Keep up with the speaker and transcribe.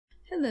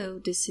Hello,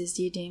 this is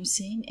Eugine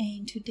Boudine,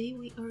 and today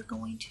we are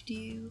going to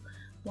do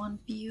one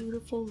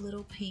beautiful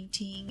little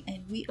painting,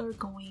 and we are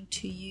going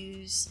to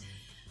use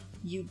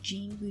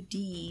Eugine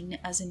Boudine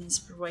as an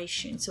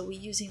inspiration. So we're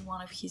using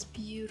one of his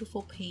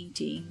beautiful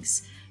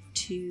paintings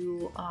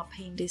to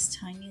paint this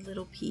tiny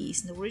little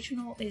piece. The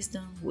original is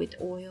done with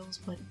oils,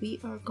 but we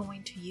are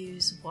going to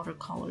use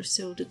watercolor.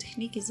 So the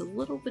technique is a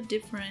little bit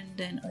different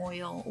than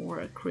oil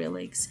or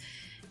acrylics,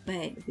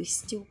 but we're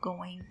still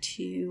going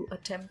to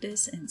attempt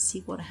this and see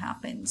what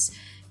happens.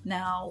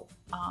 Now,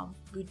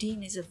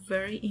 Boudine is a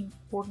very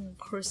important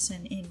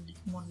person in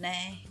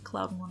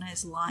Claude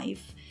Monet's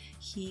life.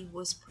 He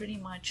was pretty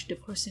much the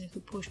person who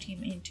pushed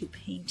him into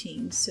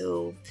painting.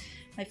 So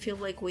I feel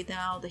like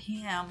without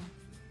him,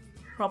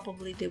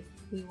 probably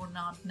we will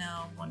not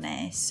know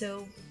Monet.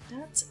 So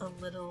that's a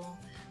little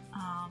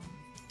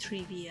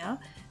trivia,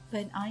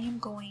 but I am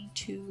going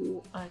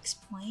to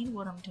explain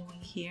what I'm doing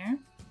here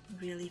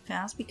really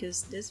fast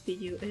because this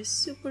video is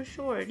super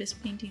short. This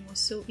painting was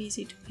so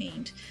easy to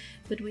paint,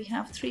 but we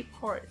have three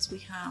parts. We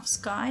have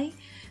sky,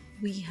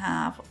 we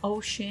have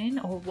ocean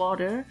or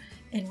water,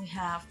 and we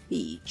have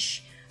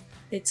beach.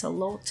 It's a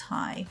low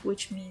tide,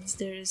 which means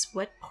there's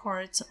wet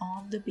parts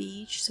on the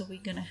beach, so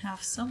we're gonna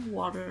have some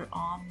water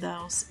on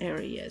those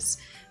areas.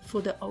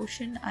 For the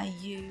ocean, I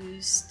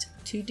used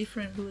two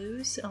different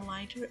blues, a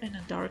lighter and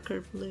a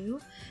darker blue.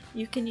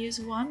 You can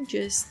use one,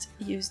 just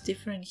use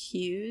different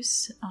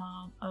hues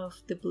of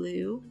the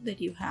blue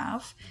that you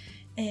have,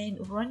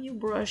 and run your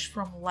brush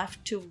from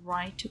left to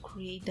right to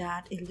create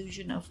that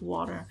illusion of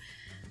water.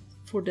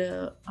 For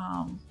the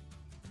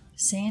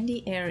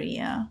sandy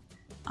area,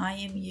 I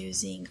am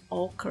using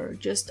ochre,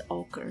 just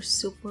ochre,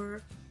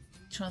 super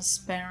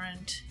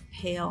transparent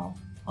pale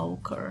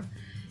ochre,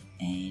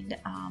 and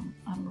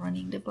I'm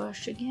running the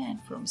brush again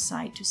from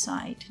side to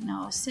side.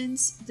 Now,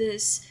 since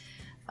this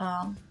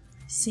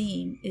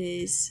scene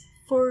is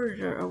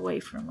further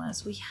away from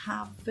us, we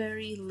have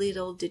very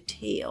little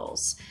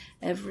details.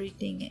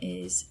 Everything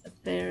is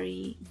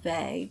very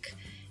vague,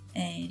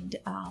 and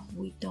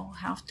we don't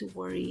have to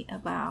worry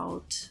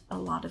about a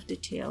lot of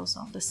details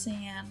on the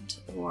sand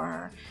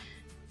or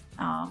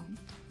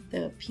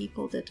the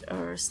people that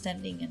are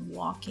standing and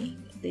walking.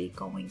 They're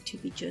going to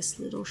be just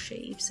little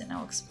shapes, and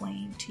I'll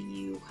explain to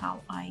you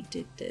how I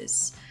did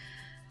this.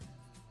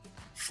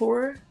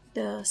 For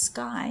the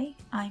sky,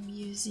 I'm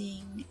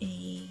using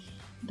a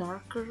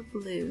darker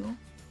blue,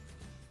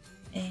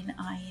 and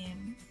I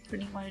am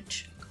pretty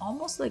much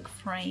almost like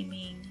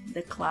framing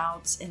the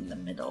clouds in the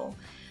middle.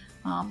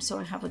 So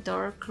I have a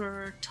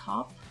darker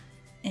top,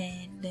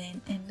 and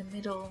then in the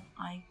middle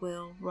I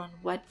will run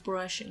wet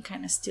brush and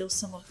kind of steal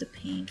some of the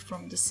paint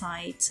from the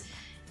sides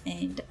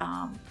and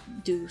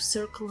do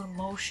circular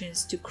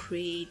motions to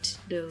create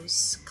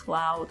those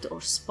cloud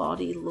or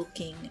spotty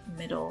looking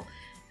middle,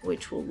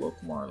 which will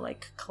look more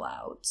like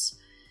clouds.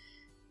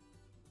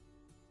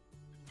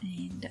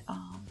 And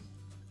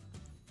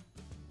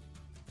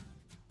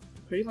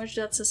pretty much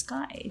that's the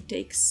sky. It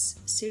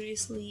takes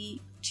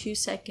seriously 2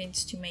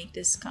 seconds to make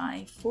the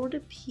sky. For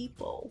the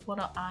people, what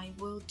I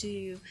will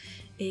do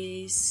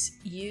is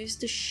use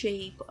the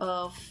shape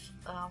of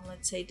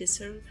let's say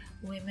these are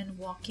women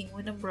walking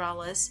with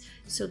umbrellas,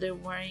 so they're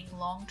wearing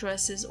long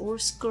dresses or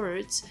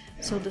skirts.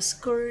 So the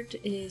skirt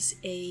is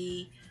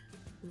a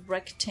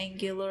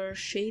rectangular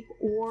shape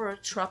or a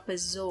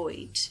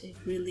trapezoid, it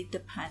really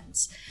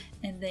depends.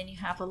 And then you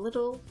have a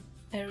little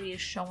area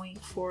showing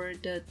for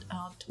the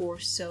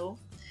torso.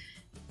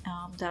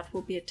 That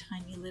will be a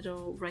tiny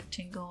little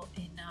rectangle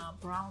in a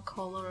brown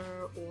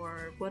color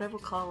or whatever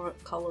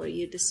color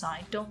you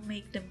decide. Don't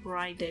make them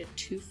bright, they're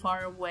too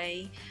far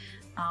away.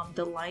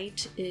 The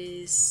light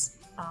is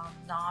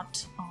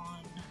not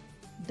on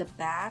the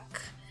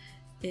back,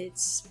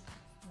 it's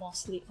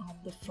mostly on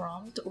the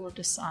front or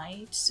the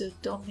side, so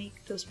don't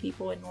make those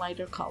people in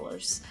lighter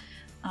colors.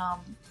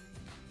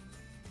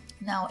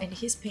 Now in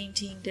his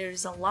painting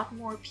there's a lot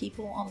more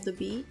people on the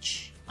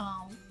beach,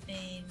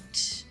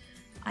 and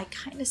I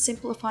kind of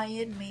simplify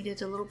it, made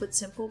it a little bit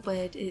simple,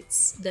 but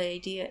the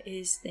idea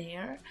is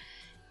there,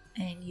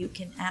 and you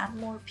can add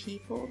more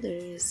people.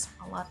 There's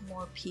a lot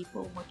more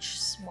people, much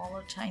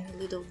smaller, tiny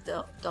little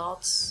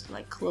dots,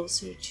 like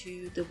closer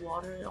to the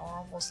water,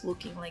 almost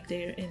looking like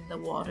they're in the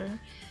water.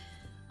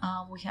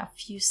 We have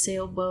few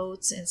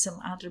sailboats and some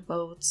other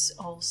boats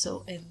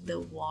also in the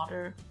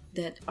water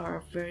that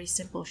are very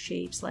simple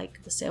shapes,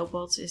 like the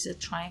sailboats is a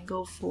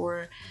triangle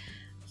for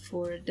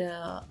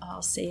the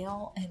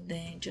sail, and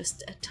then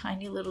just a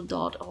tiny little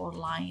dot or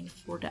line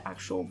for the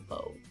actual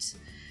boat.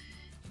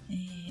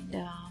 And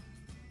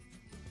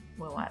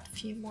we'll add a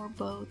few more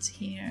boats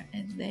here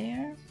and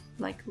there,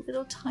 like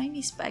little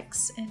tiny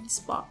specks and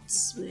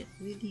spots. We're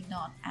really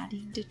not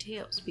adding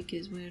details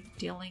because we're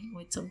dealing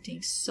with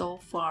something so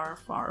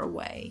far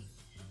away.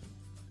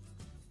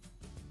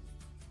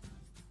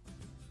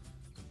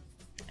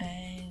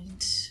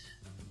 And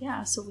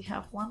yeah, so we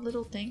have one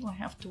little thing. I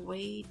have to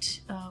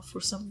wait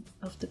for some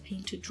of the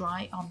paint to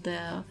dry on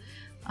the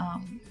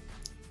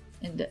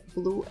in the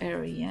blue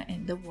area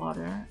and the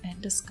water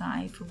and the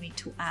sky for me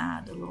to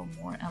add a little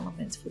more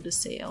elements for the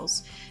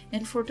sails.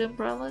 And for the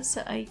umbrellas,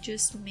 I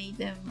just made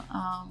them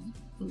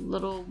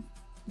little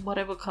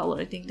whatever color.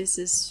 I think this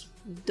is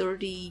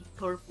dirty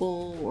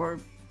purple or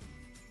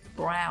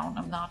brown,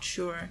 I'm not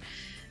sure.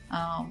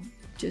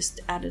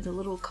 Just added a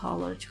little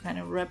color to kind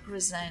of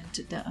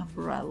represent the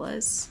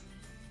umbrellas.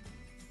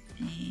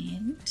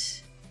 And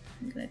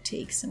I'm gonna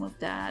take some of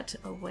that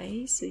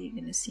away so you're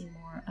gonna see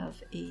more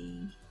of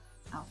a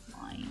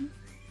outline.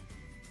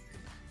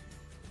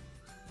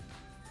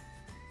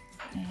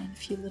 And a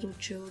few little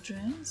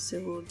children.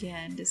 So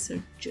again, these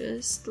are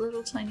just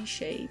little tiny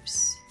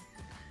shapes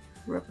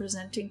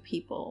representing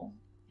people,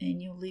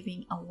 and you're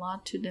leaving a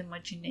lot to the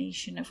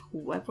imagination of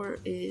whoever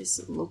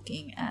is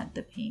looking at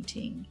the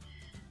painting.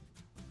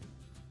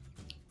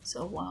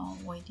 So while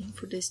I'm waiting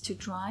for this to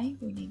dry,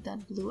 we need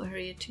that blue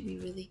area to be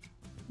really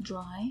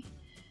dry.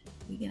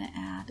 We're gonna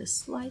add a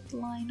slight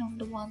line on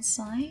the one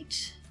side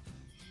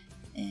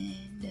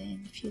and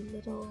then a few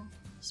little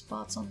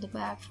spots on the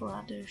back for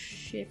other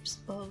ships,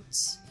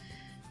 boats,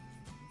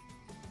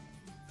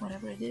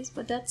 whatever it is.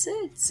 But that's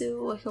it.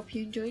 So I hope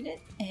you enjoyed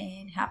it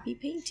and happy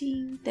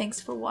painting.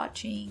 Thanks for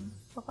watching.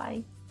 Bye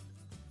bye.